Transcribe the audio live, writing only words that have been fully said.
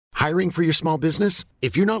Hiring for your small business?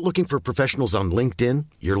 If you're not looking for professionals on LinkedIn,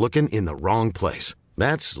 you're looking in the wrong place.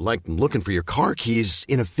 That's like looking for your car keys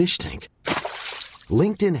in a fish tank.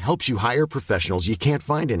 LinkedIn helps you hire professionals you can't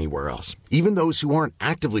find anywhere else, even those who aren't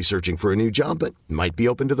actively searching for a new job but might be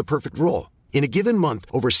open to the perfect role. In a given month,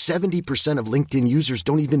 over 70% of LinkedIn users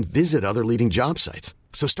don't even visit other leading job sites.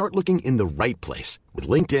 So start looking in the right place. With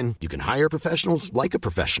LinkedIn, you can hire professionals like a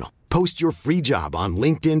professional. Post your free job on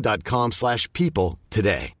linkedin.com/people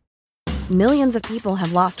today. Millions of people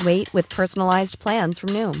have lost weight with personalized plans from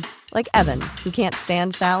Noom. Like Evan, who can't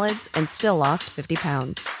stand salads and still lost 50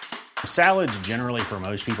 pounds. Salads generally for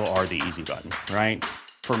most people are the easy button, right?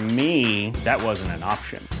 For me, that wasn't an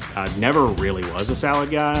option. I never really was a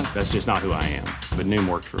salad guy. That's just not who I am. But Noom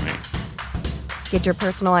worked for me. Get your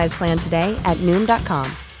personalized plan today at Noom.com.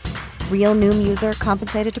 Real Noom user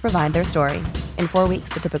compensated to provide their story. In 4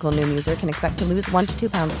 weeks, the typical Noom user can expect to lose 1 to 2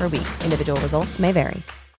 pounds per week. Individual results may vary.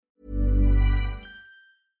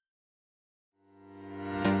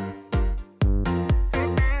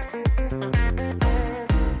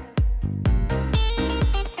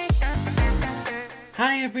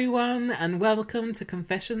 Hi everyone, and welcome to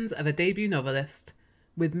Confessions of a Debut Novelist,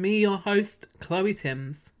 with me, your host, Chloe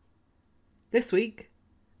Timms. This week,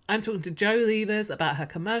 I'm talking to Jo Leevers about her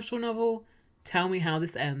commercial novel, Tell Me How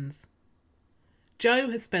This Ends. Jo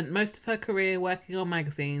has spent most of her career working on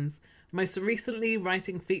magazines, most recently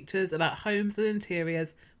writing features about homes and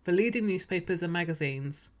interiors for leading newspapers and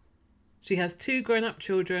magazines. She has 2 grown-up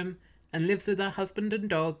children and lives with her husband and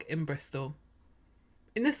dog in Bristol.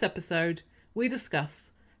 In this episode, we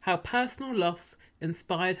discuss how personal loss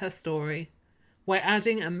inspired her story, why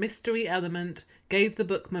adding a mystery element gave the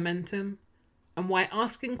book momentum, and why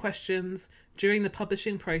asking questions during the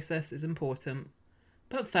publishing process is important.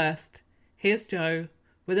 But first, here's Jo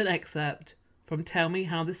with an excerpt from Tell Me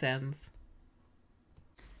How This Ends.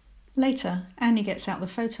 Later, Annie gets out the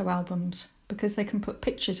photo albums because they can put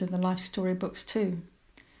pictures in the life story books too.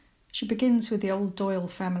 She begins with the old Doyle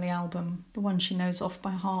family album, the one she knows off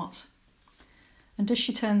by heart. And as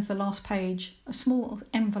she turns the last page, a small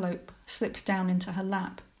envelope slips down into her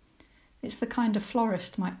lap. It's the kind a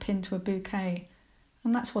florist might pin to a bouquet,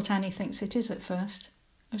 and that's what Annie thinks it is at first,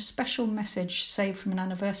 a special message saved from an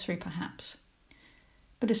anniversary perhaps.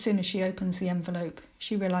 But as soon as she opens the envelope,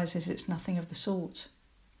 she realises it's nothing of the sort.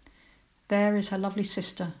 There is her lovely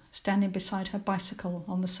sister, standing beside her bicycle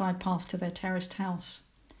on the side path to their terraced house.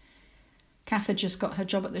 Kath had just got her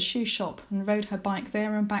job at the shoe shop and rode her bike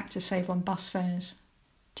there and back to save on bus fares.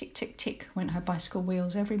 Tick, tick, tick went her bicycle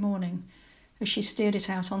wheels every morning as she steered it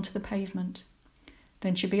out onto the pavement.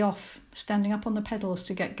 Then she'd be off, standing up on the pedals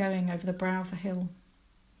to get going over the brow of the hill.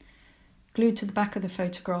 Glued to the back of the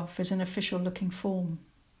photograph is an official-looking form.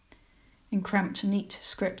 In cramped, neat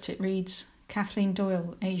script it reads, Kathleen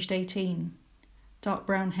Doyle, aged 18. Dark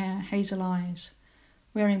brown hair, hazel eyes.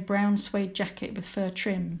 Wearing brown suede jacket with fur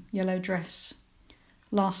trim, yellow dress.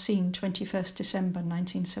 Last seen 21st December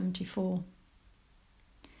 1974.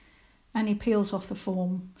 Annie peels off the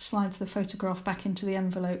form, slides the photograph back into the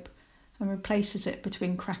envelope and replaces it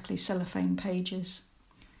between crackly cellophane pages.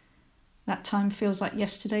 That time feels like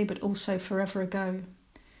yesterday but also forever ago.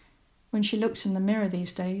 When she looks in the mirror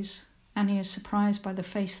these days, Annie is surprised by the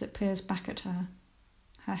face that peers back at her.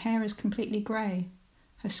 Her hair is completely grey.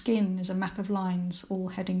 Her skin is a map of lines, all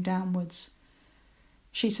heading downwards.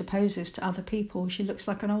 She supposes to other people she looks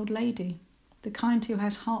like an old lady, the kind who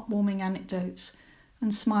has heartwarming anecdotes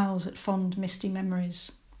and smiles at fond, misty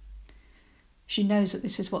memories. She knows that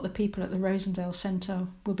this is what the people at the Rosendale Centre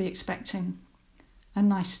will be expecting. A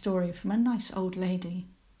nice story from a nice old lady.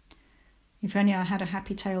 If only I had a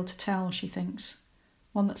happy tale to tell, she thinks.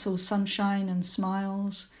 One that's all sunshine and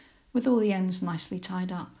smiles, with all the ends nicely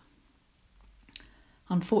tied up.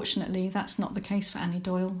 Unfortunately, that's not the case for Annie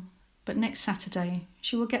Doyle, but next Saturday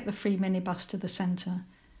she will get the free minibus to the centre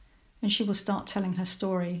and she will start telling her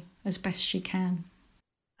story as best she can.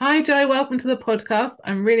 Hi Jo, welcome to the podcast.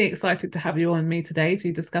 I'm really excited to have you on me today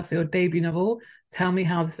to discuss your debut novel, Tell Me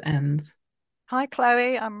How This Ends. Hi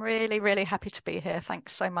Chloe, I'm really happy to be here.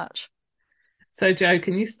 Thanks so much. So Jo,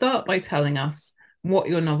 can you start by telling us what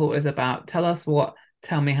your novel is about? Tell us what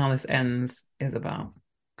Tell Me How This Ends is about.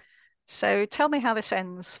 So Tell Me How This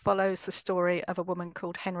Ends follows the story of a woman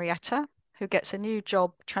called Henrietta who gets a new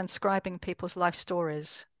job transcribing people's life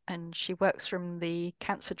stories, and she works from the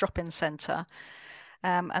Cancer Drop-In Centre,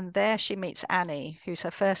 and there she meets Annie, who's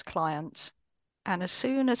her first client. And as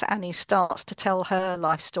soon as Annie starts to tell her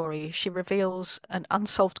life story, she reveals an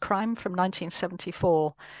unsolved crime from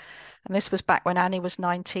 1974. And this was back when Annie was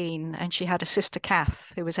 19 and she had a sister,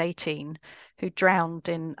 Kath, who was 18, who drowned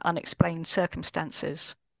in unexplained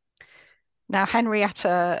circumstances. Now,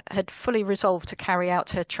 Henrietta had fully resolved to carry out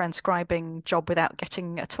her transcribing job without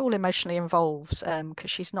getting at all emotionally involved,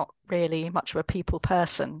 because she's not really much of a people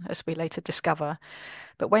person, as we later discover.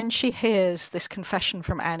 But when she hears this confession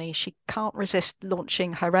from Annie, she can't resist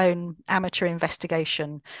launching her own amateur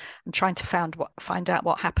investigation and trying to find out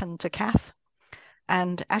what happened to Kath.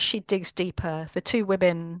 And as she digs deeper, the two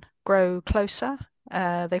women grow closer.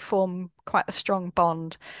 They form quite a strong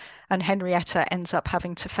bond, and Henrietta ends up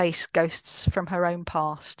having to face ghosts from her own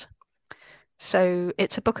past. So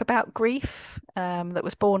it's a book about grief, that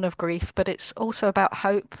was born of grief, but it's also about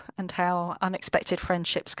hope and how unexpected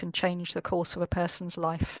friendships can change the course of a person's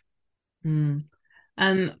life. Mm.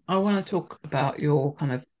 And I want to talk about your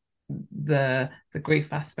kind of the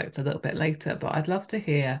grief aspect a little bit later, but I'd love to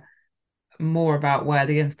hear more about where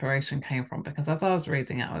the inspiration came from, because as I was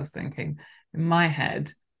reading it, I was thinking in my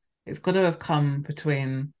head, it's got to have come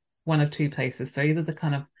between one of two places. So either the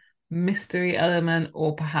kind of mystery element,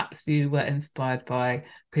 or perhaps you were inspired by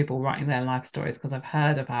people writing their life stories, because I've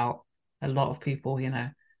heard about a lot of people,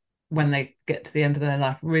 when they get to the end of their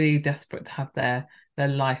life, really desperate to have their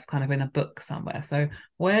life kind of in a book somewhere. So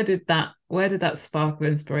where did that spark of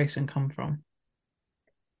inspiration come from?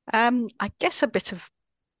 I guess a bit of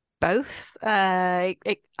both.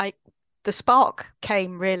 The spark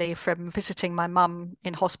came really from visiting my mum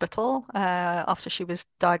in hospital after she was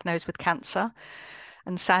diagnosed with cancer.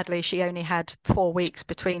 And sadly, she only had 4 weeks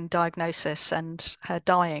between diagnosis and her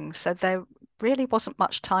dying. So there really wasn't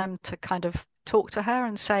much time to kind of talk to her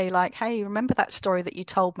and say, like, hey, remember that story that you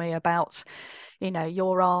told me about,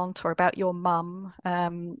 your aunt, or about your mum,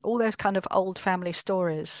 all those kind of old family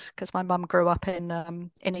stories. Because my mum grew up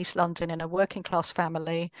in East London in a working class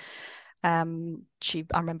family. I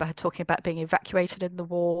remember her talking about being evacuated in the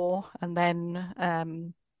war, and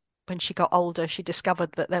then when she got older, she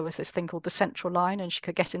discovered that there was this thing called the Central Line, and she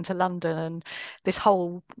could get into London, and this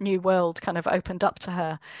whole new world kind of opened up to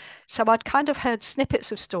her. So I'd kind of heard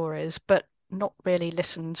snippets of stories, but not really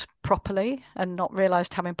listened properly and not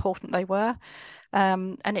realized how important they were.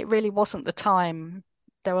 And it really wasn't the time.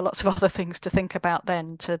 There were lots of other things to think about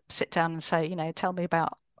then, to sit down and say, tell me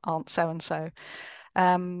about Aunt so and so.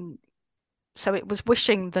 So it was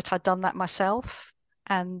wishing that I'd done that myself,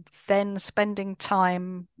 and then spending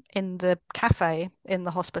time in the cafe in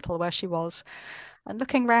the hospital where she was, and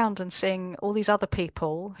looking around and seeing all these other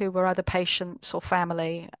people who were either patients or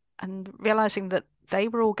family, and realizing that they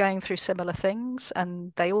were all going through similar things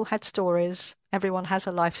and they all had stories. Everyone has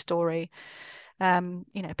a life story.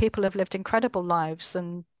 People have lived incredible lives,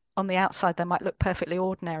 and on the outside they might look perfectly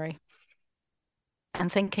ordinary.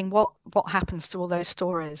 And thinking, what happens to all those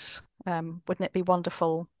stories? Wouldn't it be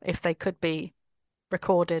wonderful if they could be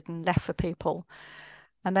recorded and left for people?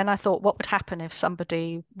 And then I thought, what would happen if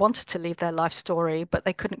somebody wanted to leave their life story, but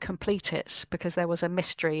they couldn't complete it because there was a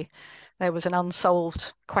mystery, there was an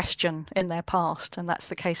unsolved question in their past, and that's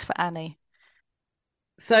the case for Annie.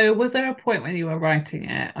 So was there a point when you were writing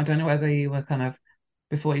it? I don't know whether you were kind of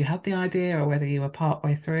before you had the idea, or whether you were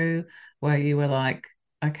partway through, where you were like,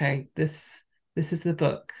 okay, this is the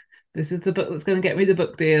book. This is the book that's going to get me the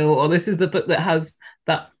book deal, or this is the book that has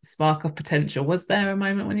that spark of potential. Was there a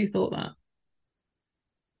moment when you thought that?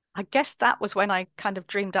 I guess that was when I kind of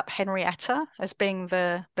dreamed up Henrietta as being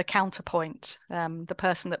the counterpoint, the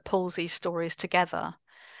person that pulls these stories together.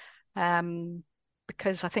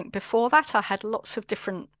 Because I think before that I had lots of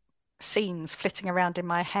different scenes flitting around in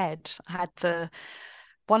my head. I had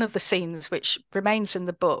one of the scenes which remains in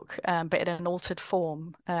the book, but in an altered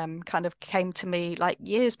form, kind of came to me like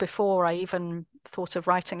years before I even thought of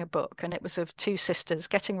writing a book, and it was of two sisters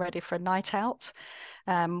getting ready for a night out.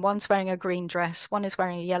 One's wearing a green dress, one is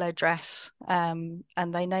wearing a yellow dress, and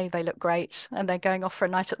they know they look great, and they're going off for a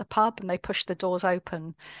night at the pub, and they push the doors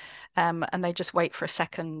open, and they just wait for a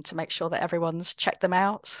second to make sure that everyone's checked them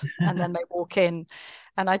out, and then they walk in.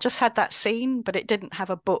 And I just had that scene, but it didn't have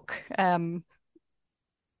a book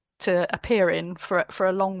to appear in for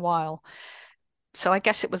a long while. So I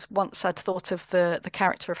guess it was once I'd thought of the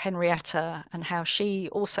character of Henrietta and how she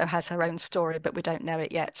also has her own story, but we don't know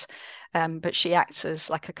it yet. But she acts as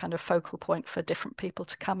like a kind of focal point for different people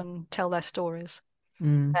to come and tell their stories.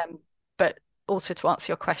 Mm. But also, to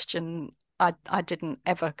answer your question, I didn't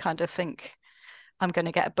ever kind of think I'm going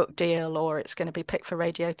to get a book deal, or it's going to be picked for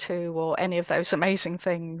Radio 2, or any of those amazing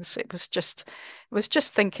things. It was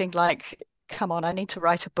just thinking like, come on, I need to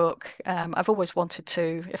write a book. I've always wanted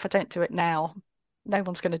to. If I don't do it now, no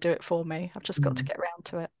one's going to do it for me. I've just got to get around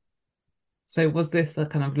to it. So was this a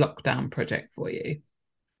kind of lockdown project for you?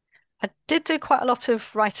 I did do quite a lot of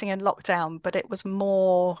writing in lockdown, but it was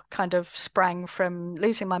more kind of sprang from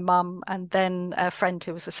losing my mum and then a friend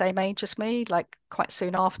who was the same age as me, like quite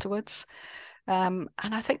soon afterwards. And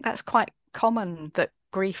I think that's quite common that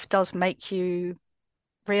grief does make you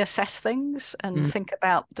reassess things and Mm. think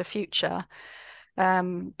about the future,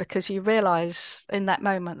 because you realize in that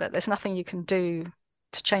moment that there's nothing you can do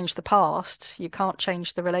to change the past. You can't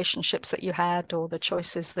change the relationships that you had or the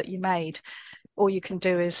choices that you made. All you can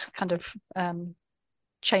do is kind of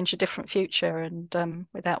change a different future and,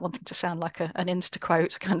 without wanting to sound like an Insta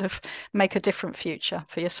quote, kind of make a different future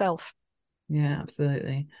for yourself. Yeah,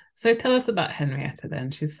 absolutely. So tell us about Henrietta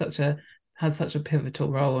then. She's has such a pivotal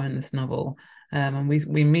role in this novel. And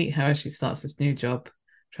we meet her as she starts this new job,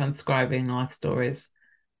 transcribing life stories.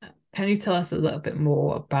 Can you tell us a little bit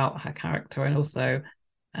more about her character and also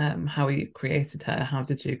how you created her? How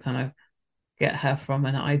did you kind of get her from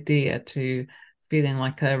an idea to feeling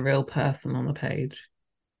like a real person on the page?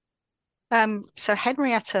 So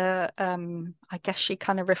Henrietta, I guess she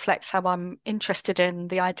kind of reflects how I'm interested in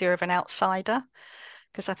the idea of an outsider,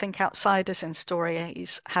 because I think outsiders in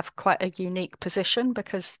stories have quite a unique position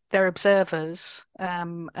because they're observers,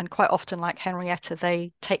 and quite often, like Henrietta,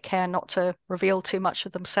 they take care not to reveal too much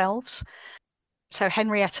of themselves. So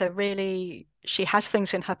Henrietta really, she has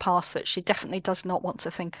things in her past that she definitely does not want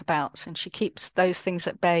to think about, and she keeps those things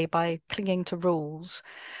at bay by clinging to rules.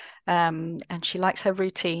 And she likes her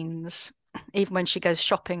routines. Even when she goes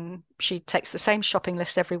shopping, she takes the same shopping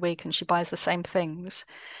list every week and she buys the same things.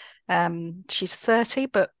 She's 30,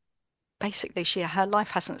 but basically her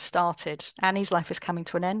life hasn't started. Annie's life is coming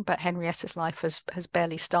to an end, but Henrietta's life has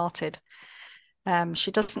barely started.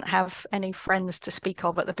 She doesn't have any friends to speak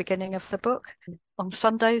of at the beginning of the book. On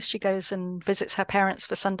Sundays, she goes and visits her parents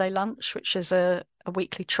for Sunday lunch, which is a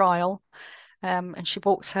weekly trial. And she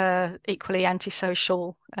walks her equally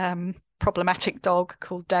antisocial, problematic dog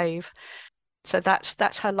called Dave. So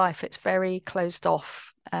that's her life. It's very closed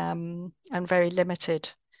off, and very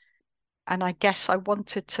limited. And I guess I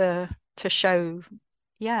wanted to show,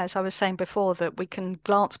 yeah, as I was saying before, that we can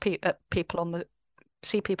glance at people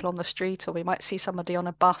see people on the street, or we might see somebody on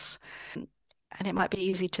a bus, and it might be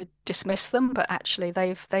easy to dismiss them, but actually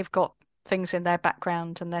they've got things in their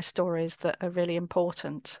background and their stories that are really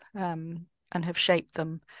important, and have shaped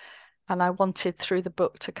them. And I wanted through the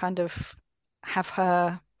book to kind of have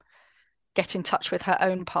her get in touch with her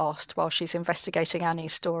own past while she's investigating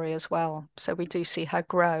Annie's story as well. So we do see her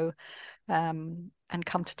grow, and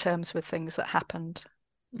come to terms with things that happened.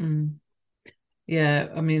 Mm. Yeah,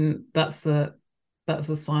 I mean that's a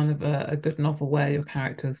sign of a good novel where your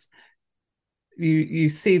characters you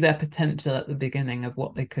see their potential at the beginning of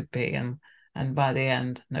what they could be, and by the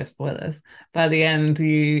end, no spoilers, by the end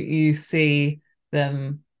you see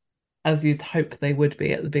them as you'd hope they would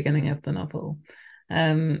be at the beginning of the novel.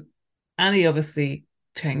 Um, Annie obviously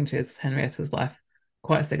changes Henrietta's life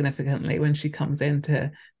quite significantly when she comes in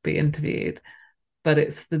to be interviewed, but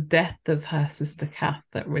it's the death of her sister Kath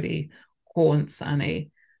that really haunts Annie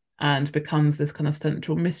and becomes this kind of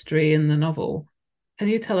central mystery in the novel. Can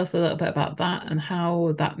you tell us a little bit about that and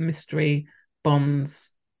how that mystery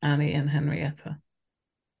bonds Annie and Henrietta?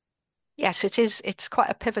 Yes, it is. It's quite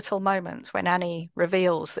a pivotal moment when Annie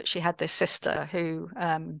reveals that she had this sister who,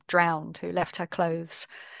 drowned, who left her clothes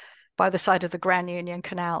by the side of the Grand Union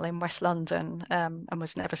Canal in West London, and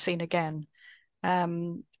was never seen again.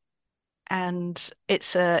 Um, and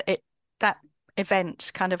that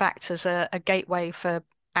event kind of acts as a gateway for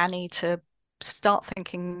Annie to start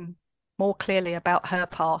thinking more clearly about her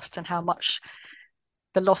past and how much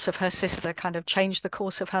the loss of her sister kind of changed the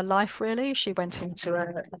course of her life, really. She went into a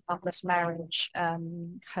loveless marriage.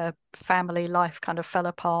 Her family life kind of fell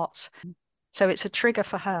apart. So it's a trigger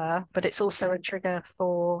for her, but it's also a trigger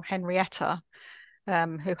for Henrietta,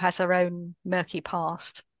 who has her own murky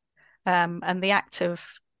past. And the act of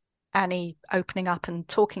Annie opening up and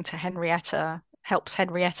talking to Henrietta helps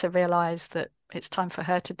Henrietta realize that it's time for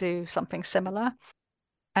her to do something similar.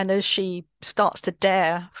 And as she starts to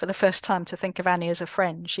dare for the first time to think of Annie as a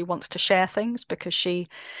friend, she wants to share things because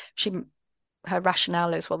her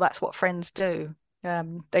rationale is, well, that's what friends do.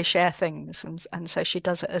 They share things, and so she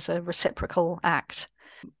does it as a reciprocal act.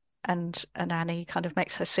 And Annie kind of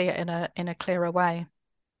makes her see it in a clearer way.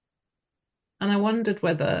 And I wondered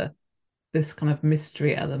whether this kind of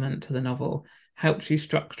mystery element to the novel helps you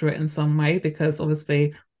structure it in some way, because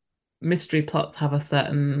obviously mystery plots have a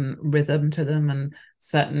certain rhythm to them and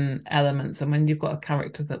certain elements. And when you've got a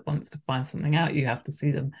character that wants to find something out, you have to see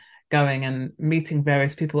them going and meeting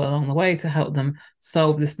various people along the way to help them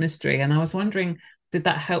solve this mystery. And I was wondering, did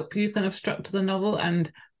that help you kind of structure the novel?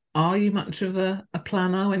 And Are you much of a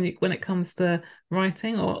planner when it comes to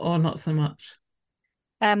writing, or not so much?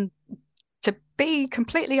 Um, to be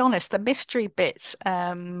completely honest, the mystery bits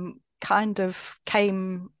kind of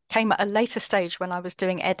came at a later stage when I was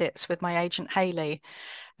doing edits with my agent Hayley.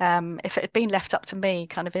 If it had been left up to me,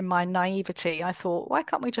 kind of in my naivety, I thought, why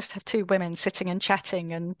can't we just have two women sitting and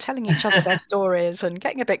chatting and telling each other their stories and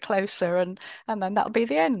getting a bit closer, and then that'll be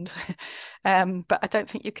the end. But I don't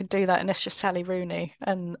think you can do that unless you're Sally Rooney,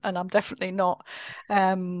 and I'm definitely not.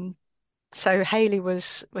 So Hayley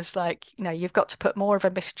was like, you've got to put more of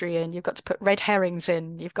a mystery in, you've got to put red herrings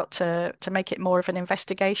in, you've got to make it more of an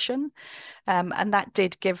investigation. And that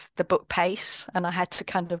did give the book pace. And I had to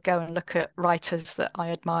kind of go and look at writers that I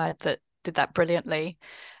admired that did that brilliantly,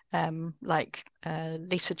 like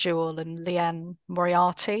Lisa Jewell and Leanne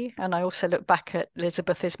Moriarty. And I also look back at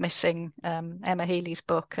Elizabeth is Missing, Emma Healy's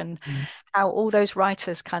book, and how all those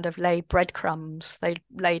writers kind of lay breadcrumbs, they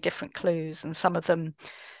lay different clues, and some of them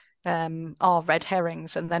are red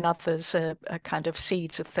herrings, and then others are kind of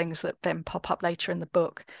seeds of things that then pop up later in the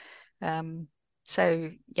book.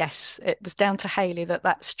 So yes, it was down to Hayley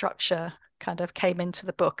that structure kind of came into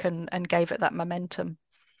the book and gave it that momentum.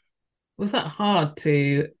 Was that hard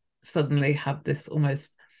to suddenly have this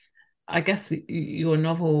almost, I guess your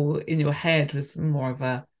novel in your head was more of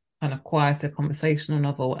a kind of quieter conversational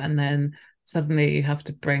novel, and then suddenly you have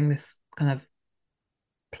to bring this kind of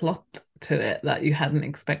plot to it that you hadn't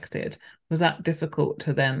expected? Was that difficult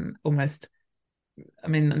to then almost, I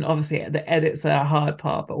mean, obviously the edits are a hard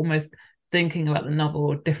part, but almost thinking about the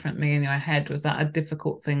novel differently in your head, was that a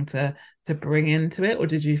difficult thing to bring into it? Or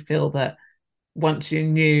did you feel that once you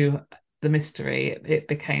knew the mystery, it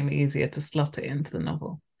became easier to slot it into the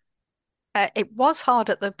novel? It was hard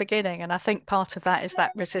at the beginning, and I think part of that is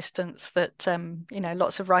that resistance that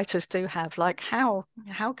lots of writers do have. Like, how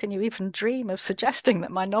can you even dream of suggesting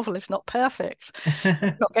that my novel is not perfect?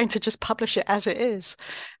 I'm not going to just publish it as it is.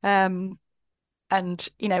 And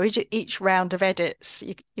each round of edits,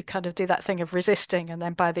 you kind of do that thing of resisting, and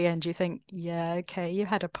then by the end you think, yeah, okay, you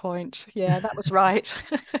had a point. Yeah, that was right.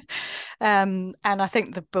 And I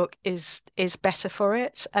think the book is better for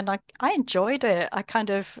it, and I enjoyed it. I kind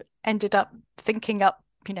of ended up thinking up,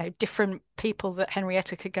 different people that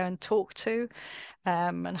Henrietta could go and talk to,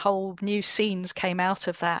 and whole new scenes came out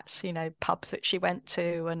of that. Pubs that she went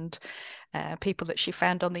to, and people that she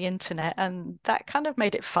found on the internet, and that kind of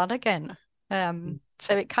made it fun again.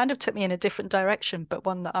 So it kind of took me in a different direction, but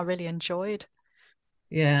one that I really enjoyed.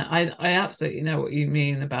 Yeah, I absolutely know what you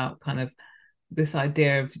mean about kind of this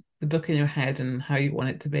idea of the book in your head and how you want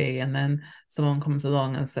it to be, and then someone comes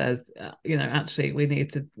along and says, actually we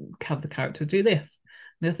need to have the character do this.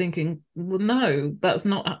 And you're thinking, well, no, that's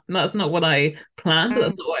not what I planned,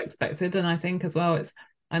 that's not what I expected. And I think as well,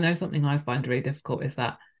 I know something I find really difficult is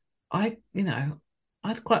that I'd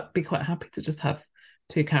be quite happy to just have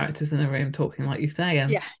two characters in a room talking, like you say,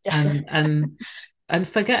 and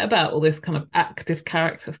forget about all this kind of active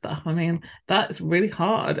character stuff. I mean, that's really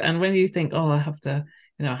hard. And when you think, oh, I have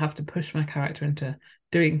to push my character into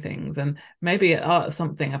doing things, and maybe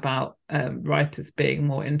something about writers being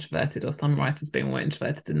more introverted, or some writers being more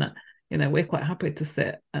introverted, in that we're quite happy to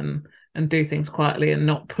sit and do things quietly and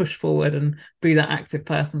not push forward and be that active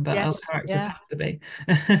person, but our characters have to be.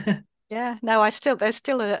 Yeah, no, there's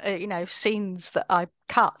still scenes that I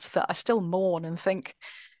cut that I still mourn and think,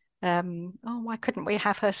 oh, why couldn't we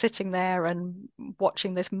have her sitting there and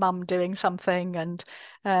watching this mum doing something?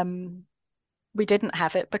 And we didn't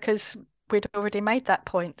have it because we'd already made that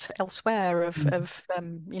point elsewhere of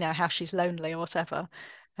how she's lonely or whatever.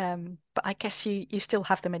 But I guess you still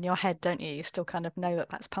have them in your head, don't you? You still kind of know that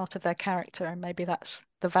that's part of their character, and maybe that's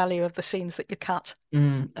the value of the scenes that you cut.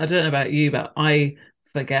 I don't know about you, but I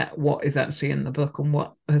forget what is actually in the book and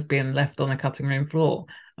what has been left on the cutting room floor.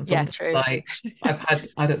 And sometimes I've had,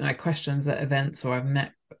 I don't know, questions at events, or I've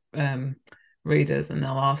met readers and they'll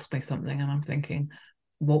ask me something and I'm thinking,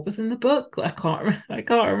 what was in the book? I can't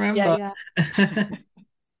remember. Yeah.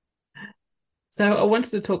 So I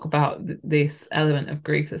wanted to talk about this element of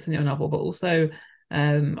grief that's in your novel, but also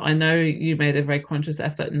I know you made a very conscious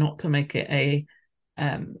effort not to make it a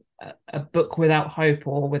book without hope,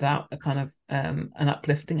 or without a kind of an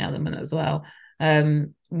uplifting element as well.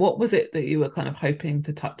 What was it that you were kind of hoping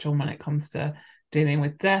to touch on when it comes to dealing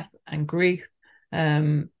with death and grief?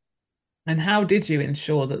 And how did you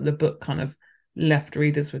ensure that the book kind of left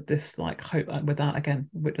readers with this like hope,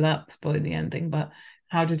 without spoiling the ending, but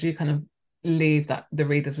how did you kind of leave the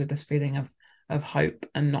readers with this feeling of hope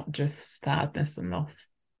and not just sadness and loss?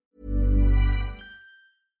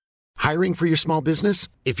 Hiring for your small business?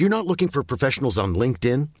 If you're not looking for professionals on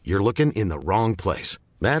LinkedIn, you're looking in the wrong place.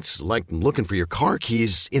 That's like looking for your car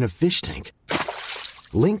keys in a fish tank.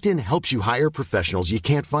 LinkedIn helps you hire professionals you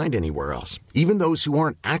can't find anywhere else, even those who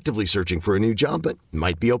aren't actively searching for a new job but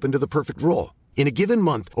might be open to the perfect role. In a given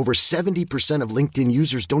month, over 70% of LinkedIn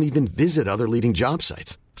users don't even visit other leading job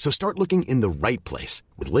sites. So start looking in the right place.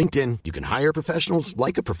 With LinkedIn, you can hire professionals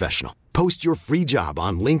like a professional. Post your free job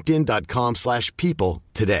on linkedin.com/people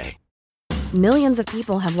today. Millions of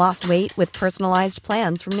people have lost weight with personalized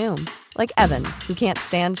plans from Noom. Like Evan, who can't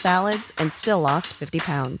stand salads and still lost 50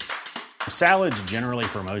 pounds. Salads generally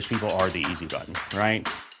for most people are the easy button, right?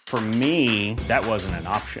 For me, that wasn't an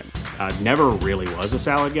option. I never really was a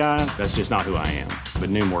salad guy. That's just not who I am. But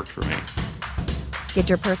Noom worked for me. Get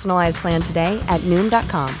your personalized plan today at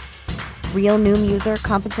Noom.com. Real Noom user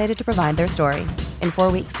compensated to provide their story. In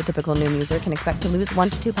 4 weeks, the typical Noom user can expect to lose 1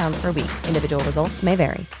 to 2 pounds per week. Individual results may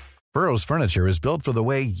vary. Burrow's furniture is built for the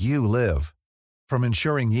way you live. From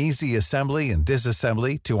ensuring easy assembly and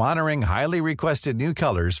disassembly to honoring highly requested new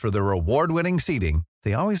colors for their award-winning seating,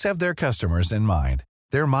 they always have their customers in mind.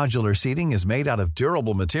 Their modular seating is made out of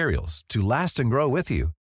durable materials to last and grow with you.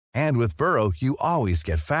 And with Burrow, you always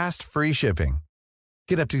get fast, free shipping.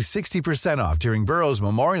 Get up to 60% off during Burrow's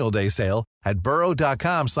Memorial Day sale at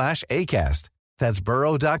burrow.com/ACAST. That's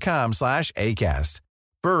burrow.com/ACAST.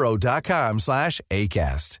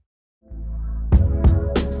 burrow.com/ACAST.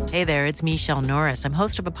 Hey there, it's Michelle Norris. I'm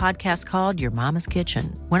host of a podcast called Your Mama's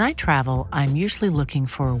Kitchen. When I travel, I'm usually looking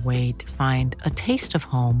for a way to find a taste of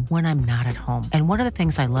home when I'm not at home. And one of the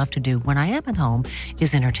things I love to do when I am at home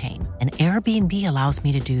is entertain. And Airbnb allows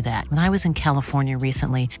me to do that. When I was in California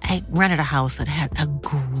recently, I rented a house that had a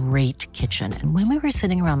great kitchen. And when we were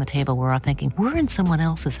sitting around the table, we were all thinking, we're in someone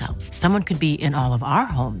else's house. Someone could be in all of our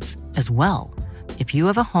homes as well. If you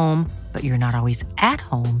have a home, but you're not always at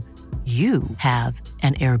home, you have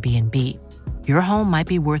an Airbnb. Your home might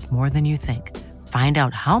be worth more than you think. Find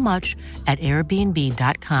out how much at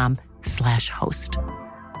airbnb.com/host.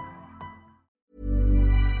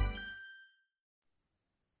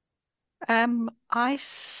 I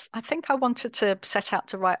think I wanted to set out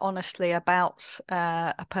to write honestly about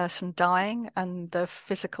a person dying and the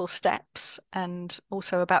physical steps, and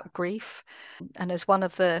also about grief. And as one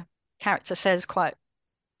of the characters says quite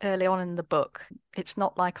early on in the book, it's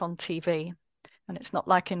not like on TV and it's not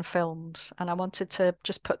like in films. And I wanted to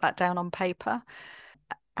just put that down on paper.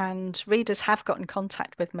 And readers have got in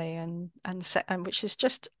contact with me and which is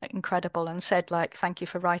just incredible, and said, like, thank you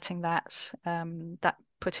for writing that. That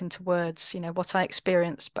put into words, what I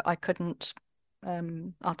experienced, but I couldn't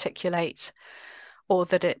articulate, or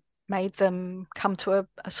that it made them come to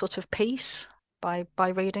a sort of peace by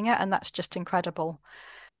reading it. And that's just incredible.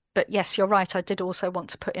 But yes, you're right. I did also want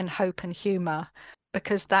to put in hope and humour,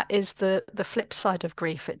 because that is the flip side of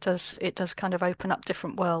grief. It does kind of open up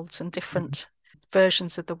different worlds and different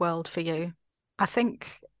versions of the world for you. I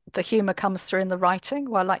think the humour comes through in the writing.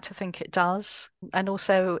 Well, I like to think it does, and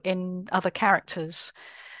also in other characters.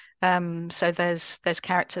 So there's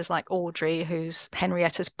characters like Audrey, who's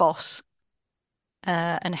Henrietta's boss.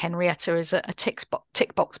 And Henrietta is a tick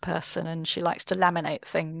box person, and she likes to laminate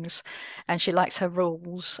things, and she likes her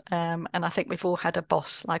rules. And I think we've all had a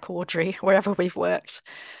boss like Audrey wherever we've worked.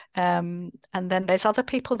 And then there's other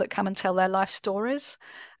people that come and tell their life stories.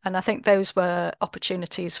 And I think those were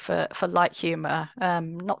opportunities for light humour,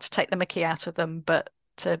 not to take the mickey out of them, but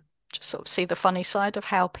to just sort of see the funny side of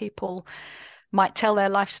how people might tell their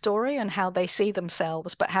life story and how they see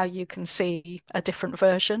themselves, but how you can see a different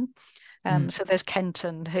version. So there's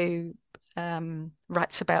Kenton, who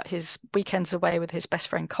writes about his weekends away with his best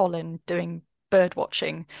friend Colin doing bird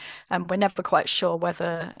watching, and we're never quite sure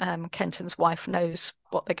whether Kenton's wife knows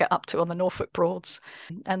what they get up to on the Norfolk Broads.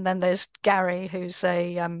 And then there's Gary, who's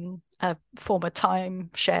a former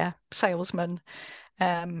timeshare salesman,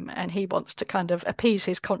 and he wants to kind of appease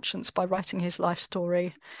his conscience by writing his life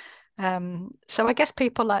story. So I guess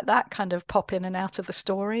people like that kind of pop in and out of the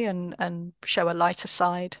story and show a lighter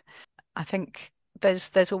side. I think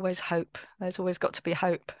there's always hope. There's always got to be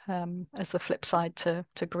hope as the flip side to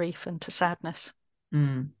grief and to sadness.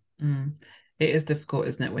 It is difficult,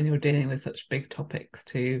 isn't it, when you're dealing with such big topics,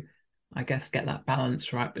 to, I guess, get that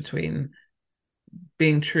balance right between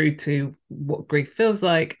being true to what grief feels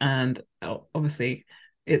like, and obviously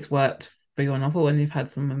it's worked for your novel and you've had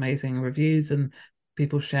some amazing reviews and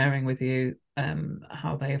people sharing with you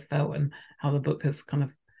how they have felt and how the book has kind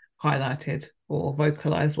of highlighted or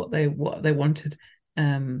vocalized what they wanted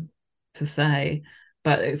to say.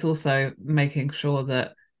 But it's also making sure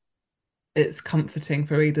that it's comforting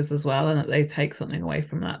for readers as well, and that they take something away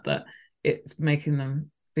from that it's making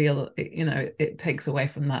them feel it takes away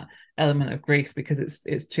from that element of grief because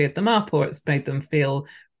it's cheered them up or it's made them feel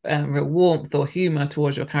real warmth or humor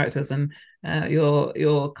towards your characters, and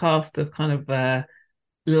your cast of kind of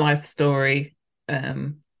life story,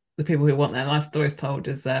 the people who want their life stories told,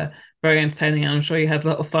 is very entertaining, and I'm sure you had a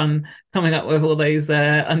lot of fun coming up with all these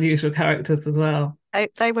unusual characters as well.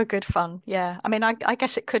 They were good fun, yeah. I mean, I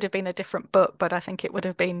guess it could have been a different book, but I think it would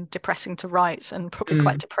have been depressing to write and probably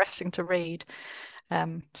quite depressing to read.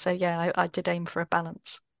 So yeah, I did aim for a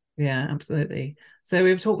balance. Yeah, absolutely. So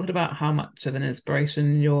we've talked about how much of an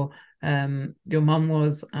inspiration your mum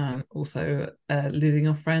was, and also losing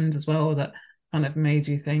your friend as well, that kind of made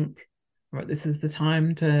you think, right, this is the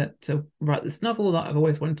time to write this novel that I've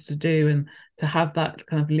always wanted to do, and to have that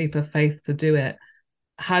kind of leap of faith to do it.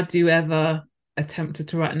 Had you ever attempted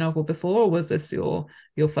to write a novel before, or was this your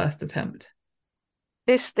first attempt?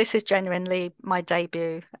 This is genuinely my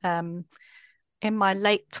debut. In my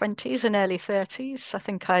late 20s and early 30s, I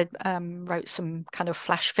think I wrote some kind of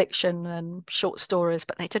flash fiction and short stories,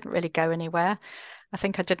 but they didn't really go anywhere. I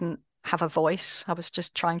think I didn't have a voice. I was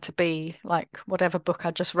just trying to be like whatever book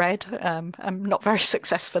I just read, and not very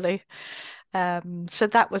successfully. So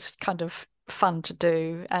that was kind of fun to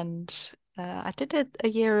do. And I did a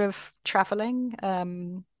year of traveling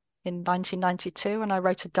in 1992, and I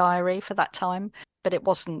wrote a diary for that time. But it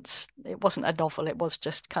wasn't a novel. It was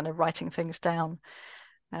just kind of writing things down.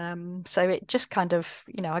 So it just kind of,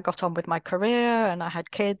 I got on with my career and I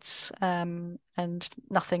had kids, and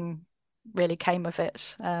nothing really came of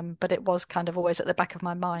it. But it was kind of always at the back of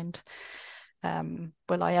my mind.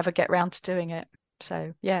 Will I ever get round to doing it?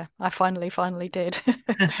 So yeah, I finally did.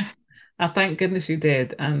 Thank goodness you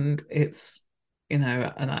did. And it's, and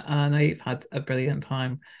I know you've had a brilliant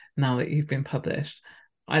time now that you've been published.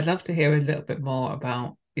 I'd love to hear a little bit more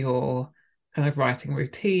about your kind of writing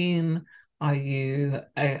routine. Are you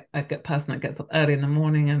a person that gets up early in the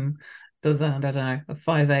morning and does, I don't know, a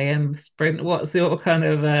 5 a.m. sprint? What's your kind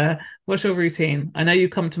of, what's your routine? I know you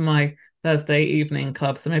come to my Thursday evening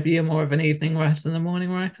club, so maybe you're more of an evening writer than a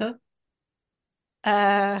morning writer?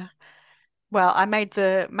 Well, I made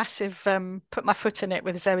the massive put my foot in it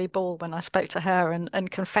with Zoe Ball when I spoke to her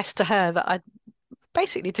and confessed to her that I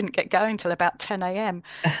basically didn't get going till about 10 a.m.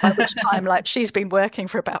 by which time like she's been working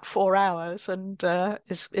for about 4 hours and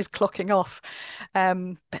is clocking off.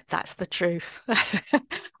 But that's the truth.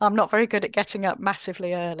 I'm not very good at getting up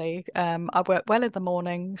massively early. I work well in the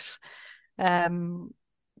mornings.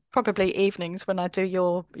 Probably evenings when I do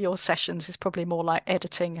your sessions is probably more like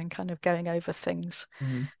editing and kind of going over things.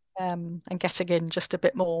 And getting in just a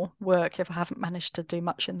bit more work if I haven't managed to do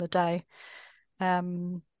much in the day.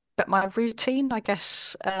 But my routine, I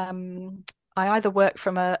guess, I either work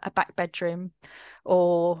from a back bedroom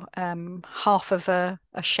or half of a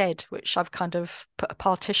shed, which I've kind of put a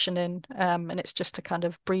partition in, and it's just a kind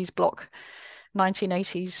of breeze block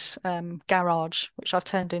 1980s garage, which I've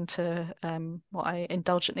turned into what I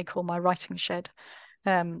indulgently call my writing shed.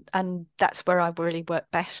 And that's where I really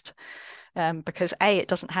work best. Because it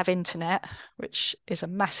doesn't have internet, which is a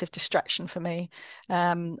massive distraction for me.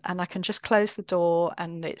 And I can just close the door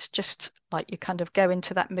and it's just like you kind of go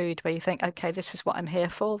into that mood where you think, okay, this is what I'm here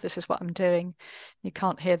for. This is what I'm doing. You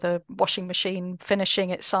can't hear the washing machine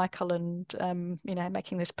finishing its cycle and,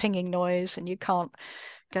 making this pinging noise, and you can't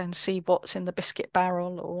go and see what's in the biscuit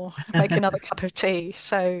barrel or make another cup of tea.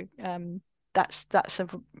 So that's a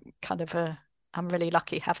kind of I'm really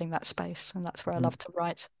lucky having that space, and that's where I love to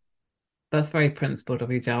write. That's very principled of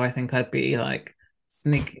you, Joe. I think I'd be like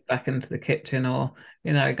sneaking back into the kitchen or,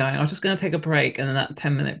 going, I'm just going to take a break. And then that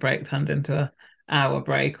 10-minute break turned into an hour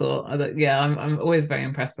break. Or, I'm always very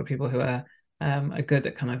impressed by people who are good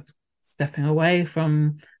at kind of stepping away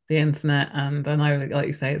from the internet. And I know, like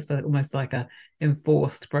you say, it's almost like a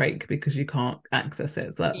enforced break because you can't access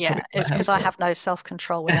it. So yeah, it's because I have no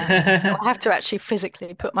self-control with that. So I have to actually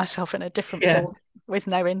physically put myself in a different board with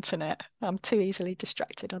no internet. I'm too easily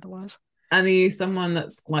distracted otherwise. And are you someone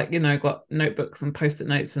that's like, got notebooks and post-it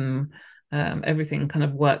notes and everything kind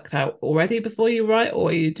of worked out already before you write,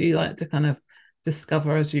 or do you like to kind of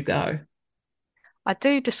discover as you go? I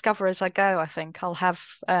do discover as I go. I think I'll have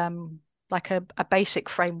like a basic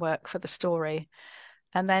framework for the story,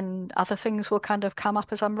 and then other things will kind of come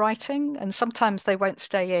up as I'm writing, and sometimes they won't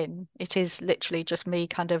stay in. It is literally just me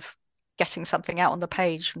kind of getting something out on the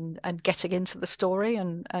page and getting into the story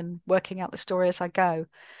and working out the story as I go.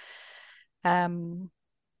 And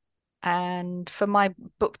for my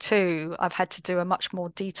book 2, I've had to do a much more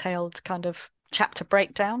detailed kind of chapter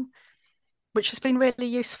breakdown, which has been really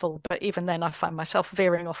useful. But even then, I find myself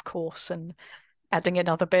veering off course and adding in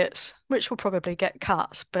other bits, which will probably get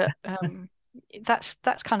cut. But that's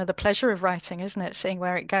kind of the pleasure of writing, isn't it? Seeing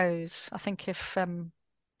where it goes. I think if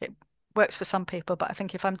it works for some people, but I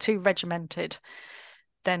think if I'm too regimented,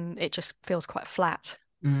 then it just feels quite flat.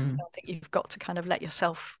 So I think you've got to kind of let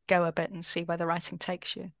yourself go a bit and see where the writing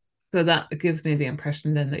takes you. So that gives me the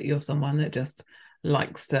impression then that you're someone that just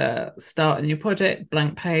likes to start a new project,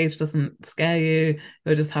 blank page, doesn't scare you.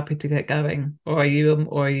 You're just happy to get going. Or are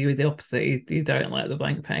you the opposite? You don't like the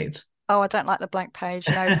blank page? Oh, I don't like the blank page.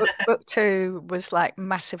 No, book two was like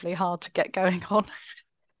massively hard to get going on.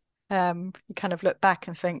 You kind of look back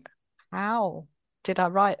and think, how did I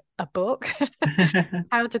write a book?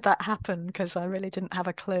 How did that happen? Because I really didn't have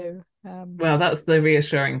a clue. Well, that's the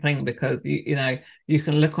reassuring thing, because you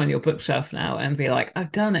can look on your bookshelf now and be like,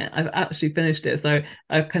 I've done it. I've actually finished it. So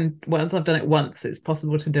once I've done it once, it's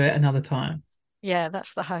possible to do it another time. Yeah,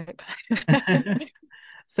 that's the hope.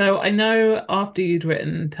 So I know after you'd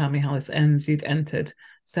written Tell Me How This Ends, you'd entered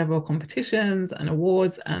several competitions and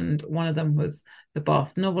awards, and one of them was the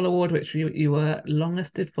Bath Novel Award, which you were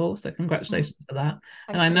longlisted for. So congratulations for that.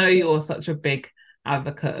 And I know you're such a big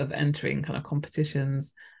advocate of entering kind of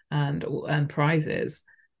competitions and prizes.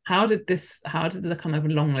 How did the kind of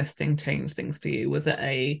long listing change things for you? Was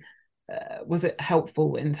it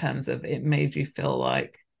helpful in terms of it made you feel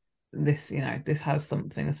like this has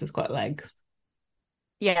something, this has got legs?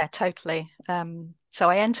 Yeah, totally. So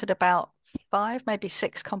I entered about 5, maybe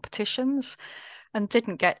 6 competitions and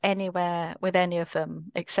didn't get anywhere with any of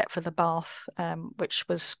them except for the Bath, which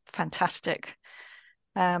was fantastic.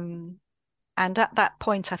 And at that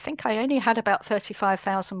point, I think I only had about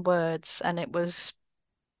 35,000 words, and it was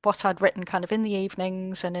what I'd written kind of in the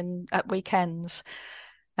evenings and at weekends.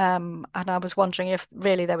 And I was wondering if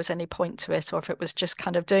really there was any point to it, or if it was just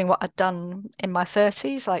kind of doing what I'd done in my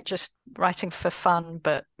 30s, like just writing for fun,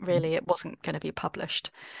 but really it wasn't going to be published.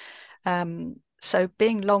 So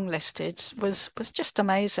being longlisted was just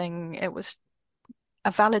amazing. It was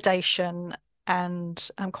a validation, and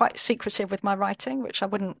I'm quite secretive with my writing, which I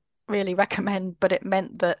wouldn't really recommend, but it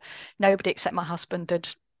meant that nobody except my husband had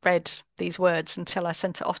read these words until I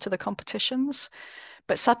sent it off to the competitions.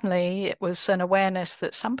 But suddenly it was an awareness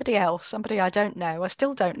that somebody else, somebody I don't know, I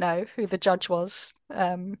still don't know who the judge was,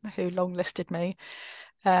 who longlisted me,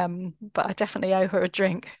 but I definitely owe her a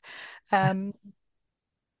drink.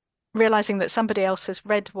 Realizing that somebody else has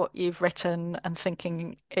read what you've written and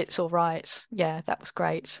thinking it's all right. Yeah, that was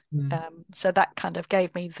great. So that kind of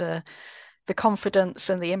gave me the confidence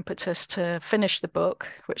and the impetus to finish the book,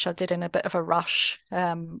 which I did in a bit of a rush.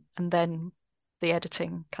 And then the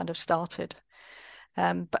editing kind of started.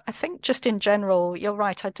 But I think just in general, you're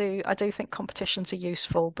right. I do think competitions are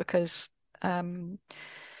useful because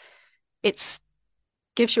it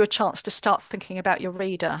gives you a chance to start thinking about your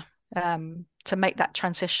reader, to make that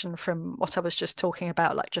transition from what I was just talking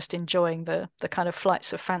about, like just enjoying the kind of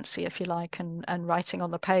flights of fancy, if you like, and writing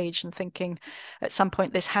on the page and thinking at some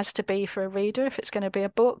point this has to be for a reader if it's going to be a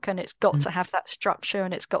book, and it's got to have that structure,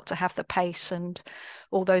 and it's got to have the pace and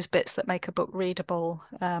all those bits that make a book readable,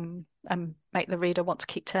 and make the reader want to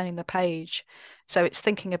keep turning the page. So it's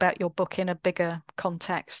thinking about your book in a bigger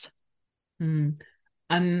context.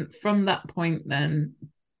 And from that point then,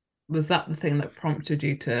 was that the thing that prompted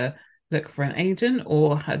you to look for an agent,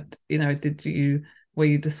 or were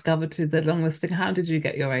you discovered through the long listing? How did you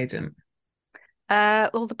get your agent?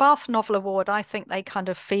 Well, the Bath Novel Award, I think they kind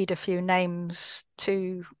of feed a few names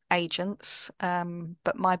to agents,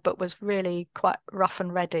 but my book was really quite rough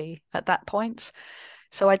and ready at that point.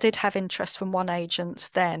 So I did have interest from one agent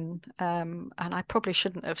then, and I probably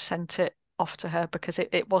shouldn't have sent it off to her because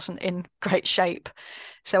it wasn't in great shape.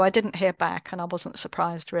 So I didn't hear back, and I wasn't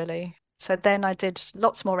surprised really. So then I did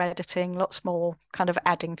lots more editing, lots more kind of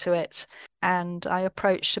adding to it. And I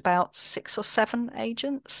approached about 6 or 7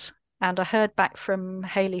 agents. And I heard back from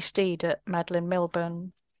Hayley Steed at Madeline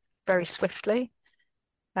Milburn very swiftly.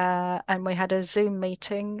 And we had a Zoom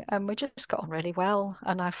meeting, and we just got on really well.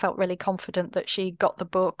 And I felt really confident that she got the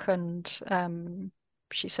book, and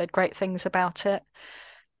she said great things about it.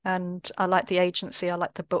 And I liked the agency, I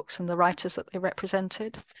liked the books and the writers that they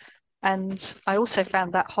represented. And I also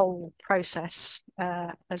found that whole process,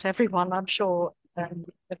 as everyone, I'm sure,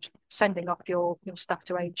 sending off your stuff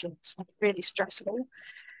to agents, really stressful.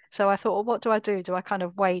 So I thought, well, what do I do? Do I kind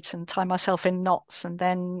of wait and tie myself in knots and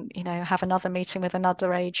then, have another meeting with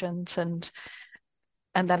another agent, and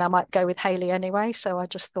then I might go with Hayley anyway. So I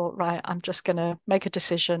just thought, right, I'm just going to make a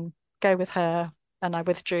decision, go with her. And I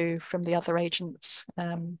withdrew from the other agents.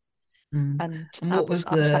 And what was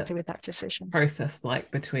I was happy with that decision. Process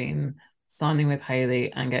like between signing with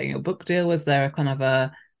Hayley and getting your book deal? Was there a kind of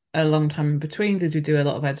a long time in between? Did you do a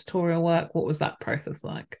lot of editorial work? What was that process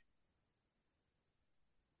like?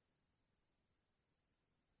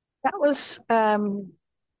 That was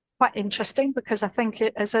quite interesting because I think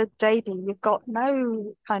as a debut, you've got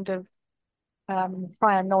no kind of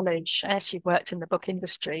prior knowledge, as you've worked in the book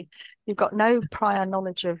industry, you've got no prior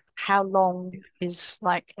knowledge of how long is,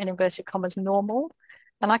 like, in inverted commas, normal.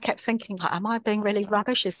 And I kept thinking, like, am I being really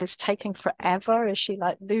rubbish? Is this taking forever? Is she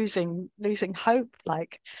like losing hope?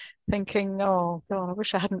 Like thinking, oh God, I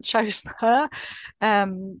wish I hadn't chosen her.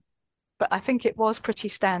 But I think it was pretty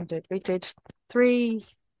standard. We did 3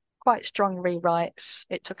 quite strong rewrites.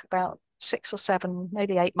 It took about 6 or 7,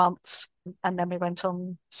 maybe 8 months, and then we went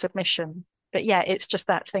on submission. But yeah, it's just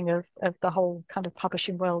that thing of the whole kind of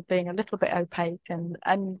publishing world being a little bit opaque, and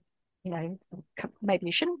you know, maybe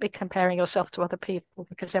you shouldn't be comparing yourself to other people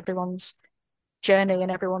because everyone's journey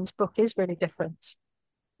and everyone's book is really different.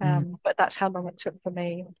 But that's how long it took for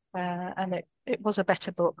me, and it was a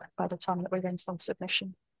better book by the time that we went on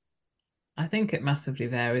submission. I think it massively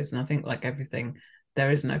varies, and I think, like everything,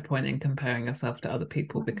 there is no point in comparing yourself to other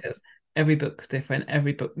people because every book's different.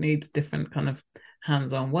 Every book needs different kind of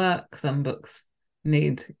hands-on work. Some books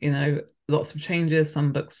need, lots of changes.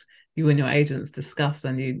 Some books you and your agents discuss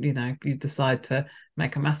and you decide to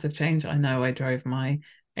make a massive change. I know I drove my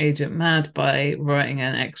agent mad by writing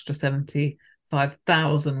an extra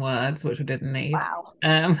 75,000 words, which we didn't need. Wow.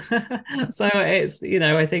 So it's,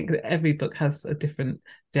 I think that every book has a different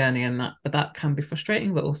journey, and that can be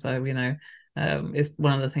frustrating, but also, it's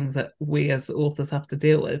one of the things that we as authors have to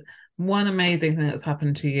deal with. One amazing thing that's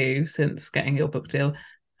happened to you since getting your book deal,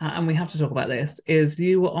 and we have to talk about this, is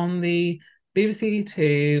you were on the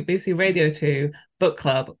BBC Radio 2 book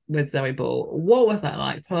club with Zoe Ball. What was that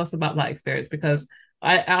like? Tell us about that experience, because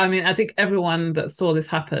I mean, I think everyone that saw this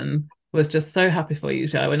happen was just so happy for you,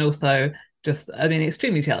 Jo, and also just, I mean,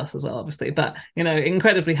 extremely jealous as well, obviously, but,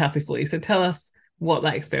 incredibly happy for you. So tell us what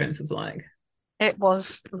that experience is like. It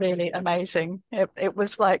was really amazing. It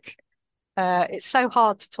was like, it's so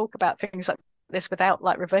hard to talk about things like this without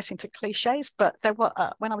like reversing to cliches, but there were,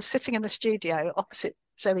 when I was sitting in the studio opposite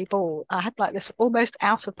Zoe Ball, I had like this almost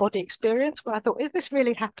out of body experience where I thought, is this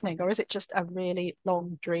really happening, or is it just a really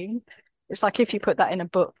long dream? It's like if you put that in a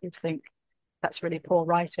book, you'd think that's really poor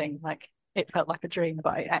writing. Like it felt like a dream,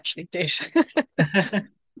 but it actually did.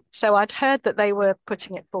 So I'd heard that they were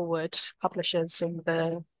putting it forward, publishers and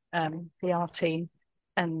the PR team,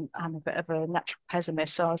 and I'm a bit of a natural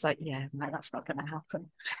pessimist, so I was like, yeah, no, that's not going to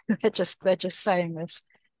happen. they're just saying this,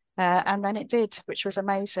 and then it did, which was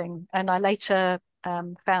amazing. And I later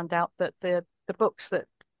found out that the books that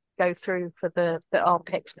go through for that are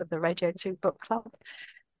picked for the Radio 2 book club,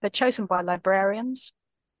 they're chosen by librarians,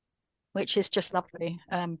 which is just lovely,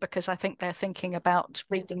 because I think they're thinking about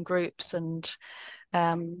reading groups and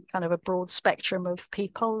kind of a broad spectrum of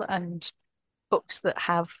people and books that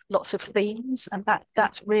have lots of themes. And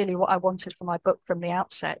that's really what I wanted for my book from the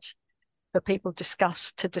outset, for people to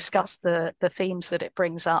discuss the themes that it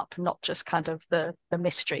brings up, not just kind of the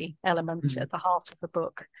mystery element at the heart of the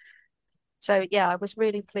book. So yeah, I was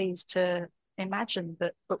really pleased to imagine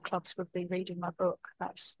that book clubs would be reading my book.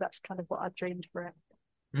 That's kind of what I dreamed for it.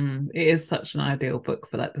 It is such an ideal book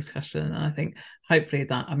for that discussion, and I think hopefully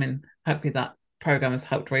that program has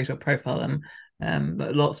helped raise your profile, and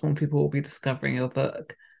that lots more people will be discovering your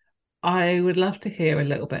book. I would love to hear a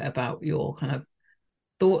little bit about your kind of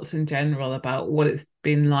thoughts in general about what it's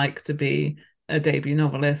been like to be a debut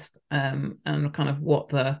novelist, and kind of what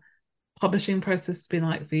the publishing process has been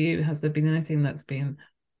like for you. Has there been anything that's been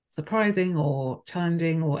surprising or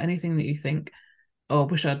challenging, or anything that you think, oh, I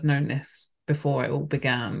wish I'd known this before it all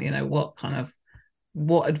began?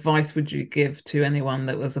 What advice would you give to anyone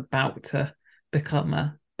that was about to become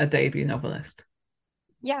a debut novelist?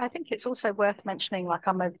 Yeah, I think it's also worth mentioning, like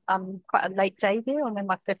I'm quite a late debut. I'm in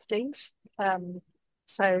my 50s.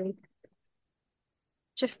 So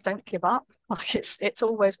just don't give up. Like it's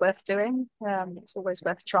always worth doing. It's always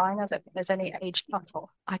worth trying. I don't think there's any age cutoff.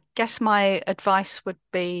 I guess my advice would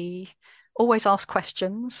be always ask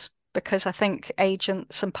questions, because I think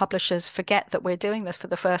agents and publishers forget that we're doing this for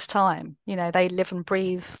the first time. They live and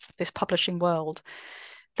breathe this publishing world.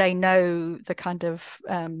 They know the kind of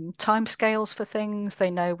timescales for things. They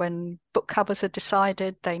know when book covers are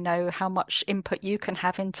decided. They know how much input you can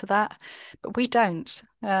have into that, but we don't.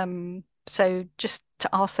 So just to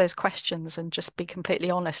ask those questions and just be completely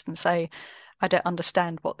honest and say, I don't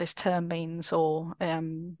understand what this term means, or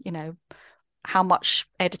how much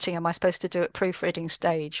editing am I supposed to do at proofreading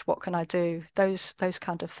stage? What can I do? Those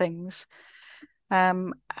kind of things.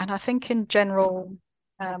 And I think in general,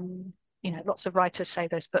 lots of writers say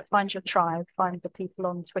this, but find your tribe, find the people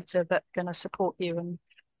on Twitter that are going to support you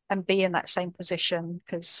and be in that same position,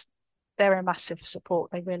 because they're a massive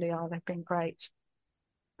support. They really are. They've been great.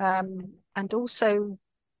 And also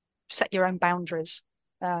set your own boundaries.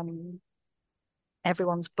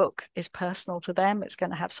 Everyone's book is personal to them. It's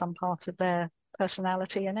going to have some part of their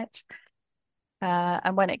personality in it.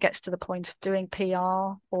 And when it gets to the point of doing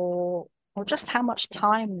PR or just how much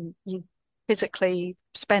time you physically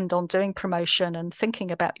spend on doing promotion and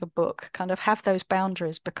thinking about your book, kind of have those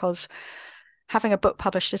boundaries, because having a book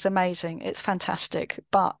published is amazing. It's fantastic,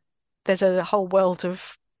 but there's a whole world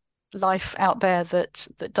of life out there that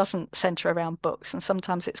doesn't center around books. And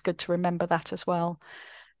sometimes it's good to remember that as well,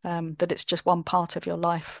 that it's just one part of your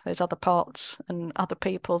life. There's other parts and other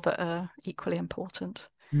people that are equally important.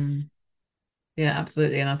 Yeah,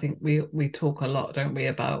 absolutely. And I think we talk a lot, don't we,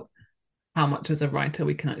 about how much as a writer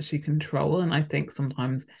we can actually control. And I think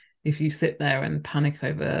sometimes if you sit there and panic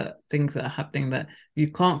over things that are happening that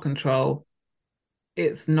you can't control,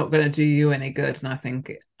 it's not going to do you any good. And I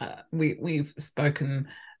think we've spoken,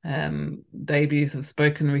 debuts have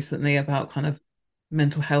spoken recently about kind of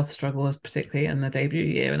mental health struggles, particularly in the debut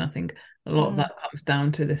year. And I think a lot of that comes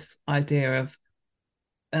down to this idea of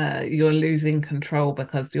you're losing control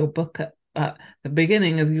because your book at the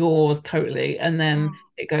beginning is yours totally, and then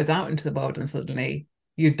it goes out into the world and suddenly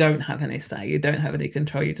you don't have any say, you don't have any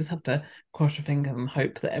control. You just have to cross your fingers and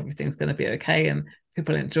hope that everything's going to be okay and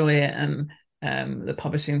people enjoy it, and the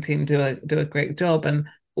publishing team do a great job, and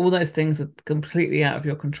all those things are completely out of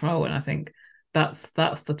your control. And I think that's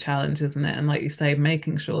the challenge, isn't it? And like you say,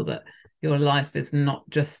 making sure that your life is not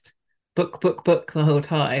just book the whole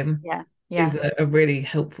time is a really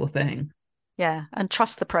helpful thing. Yeah, and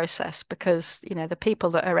trust the process, because the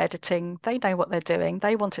people that are editing, they know what they're doing.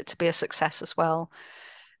 They want it to be a success as well.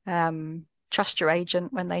 Trust your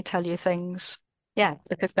agent when they tell you things. Yeah,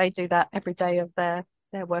 because they do that every day of their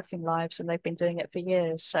working lives, and they've been doing it for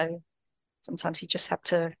years. So sometimes you just have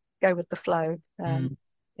to go with the flow.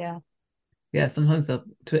 Yeah, sometimes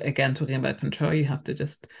again, talking about control, you have to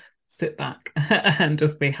just sit back and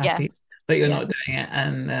just be happy that you're not doing it.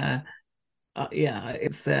 And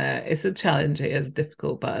it's a challenge. It is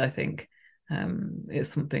difficult, but I think it's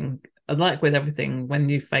something like with everything. When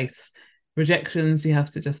you face rejections, you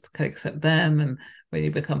have to just accept them, and when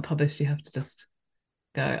you become published, you have to just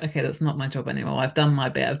go, okay, that's not my job anymore. I've done my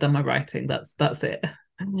bit. I've done my writing. That's it.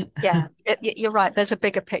 Yeah, you're right. There's a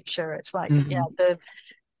bigger picture. It's like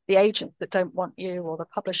the agents that don't want you, or the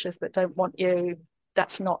publishers that don't want you,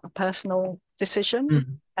 that's not a personal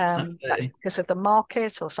decision. That's because of the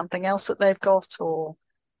market or something else that they've got, or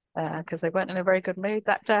because they weren't in a very good mood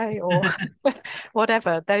that day, or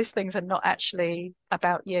whatever. Those things are not actually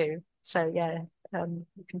about you. So you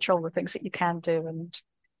control the things that you can do,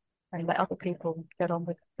 and let other people get on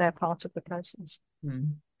with their part of the process.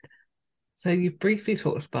 So you've briefly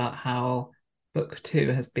talked about how book 2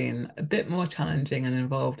 has been a bit more challenging and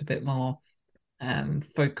involved a bit more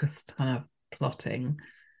focused kind of plotting.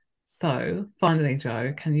 So finally,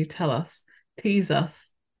 Jo, can you tease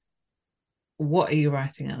us, what are you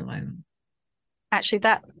writing at the moment? Actually,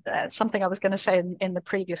 that's something I was going to say in the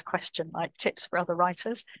previous question, like tips for other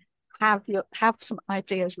writers. Have some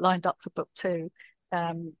ideas lined up for book 2,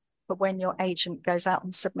 for when your agent goes out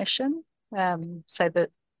on submission, so that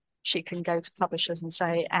she can go to publishers and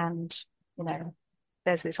say, and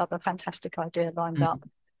there's this other fantastic idea lined up.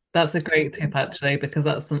 That's a great tip, actually, because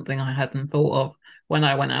that's something I hadn't thought of when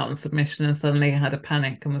I went out on submission and suddenly I had a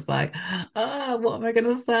panic and was like, what am I going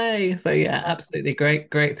to say? So yeah, absolutely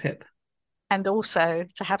great tip. And also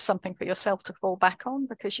to have something for yourself to fall back on,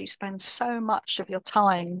 because you spend so much of your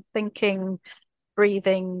time thinking,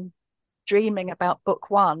 breathing, dreaming about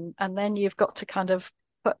book 1, and then you've got to kind of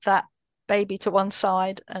put that baby to one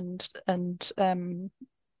side and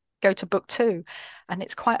go to book 2, and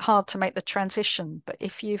it's quite hard to make the transition. But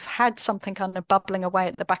if you've had something kind of bubbling away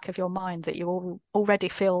at the back of your mind that you already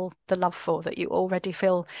feel the love for, that you already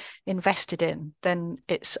feel invested in, then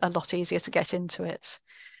it's a lot easier to get into it.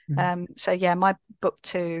 So my book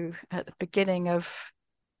 2 at the beginning of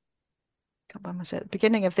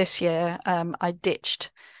this year, I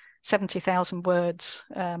ditched 70,000 words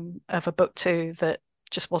of a book 2 that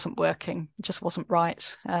just wasn't working, just wasn't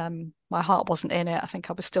right. My heart wasn't in it. I think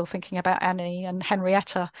I was still thinking about Annie and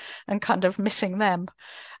Henrietta and kind of missing them.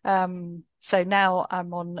 So now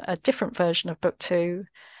I'm on a different version of book 2,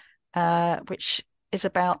 which is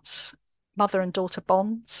about mother and daughter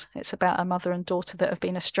bonds. It's about a mother and daughter that have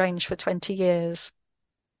been estranged for 20 years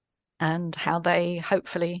and how they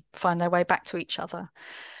hopefully find their way back to each other.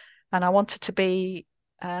 And I wanted to be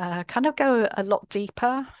kind of go a lot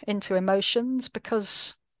deeper into emotions,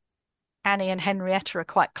 because Annie and Henrietta are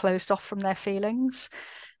quite closed off from their feelings.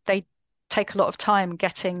 They take a lot of time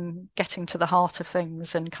getting to the heart of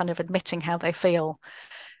things and kind of admitting how they feel.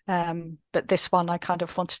 But this one, I kind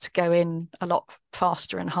of wanted to go in a lot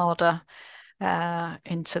faster and harder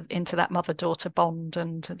into that mother-daughter bond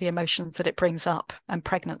and the emotions that it brings up, and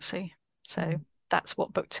pregnancy. So that's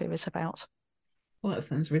what book 2 is about. Well, that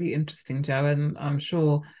sounds really interesting, Jo, and I'm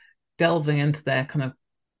sure delving into their kind of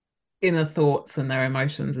inner thoughts and their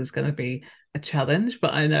emotions is going to be a challenge.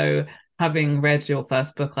 But I know, having read your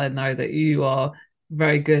first book, I know that you are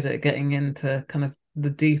very good at getting into kind of the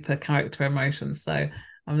deeper character emotions. So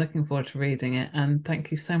I'm looking forward to reading it. And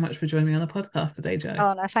thank you so much for joining me on the podcast today, Jo.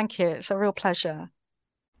 Oh, no, thank you. It's a real pleasure.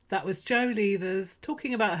 That was Jo Leevers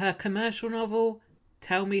talking about her commercial novel,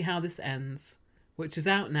 Tell Me How This Ends, which is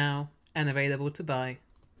out now and available to buy.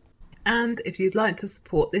 And if you'd like to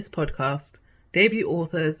support this podcast, debut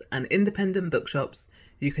authors and independent bookshops,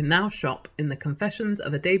 you can now shop in the Confessions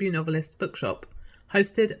of a Debut Novelist bookshop,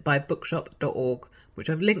 hosted by bookshop.org, which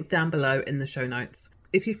I've linked down below in the show notes.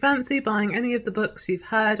 If you fancy buying any of the books you've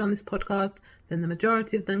heard on this podcast, then the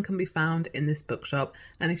majority of them can be found in this bookshop.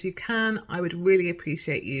 And if you can, I would really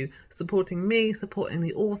appreciate you supporting me, supporting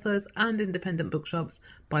the authors and independent bookshops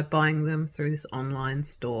by buying them through this online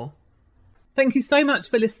store. Thank you so much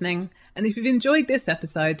for listening. And if you've enjoyed this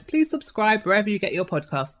episode, please subscribe wherever you get your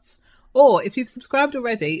podcasts. Or if you've subscribed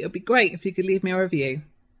already, it would be great if you could leave me a review.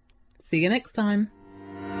 See you next time.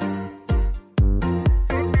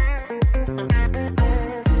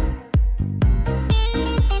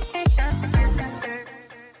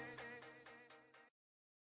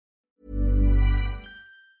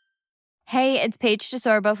 Hey, it's Paige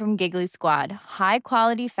DeSorbo from Giggly Squad. High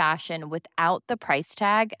quality fashion without the price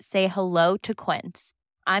tag. Say hello to Quince.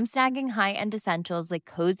 I'm snagging high-end essentials like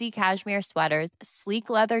cozy cashmere sweaters, sleek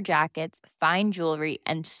leather jackets, fine jewelry,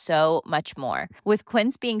 and so much more. With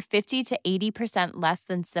Quince being 50 to 80% less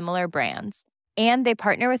than similar brands. And they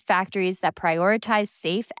partner with factories that prioritize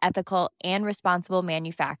safe, ethical, and responsible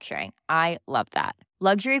manufacturing. I love that.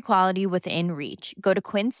 Luxury quality within reach. Go to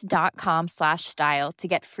quince.com/style to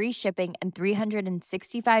get free shipping and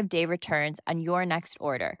 365-day returns on your next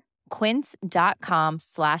order.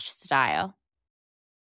 Quince.com/style.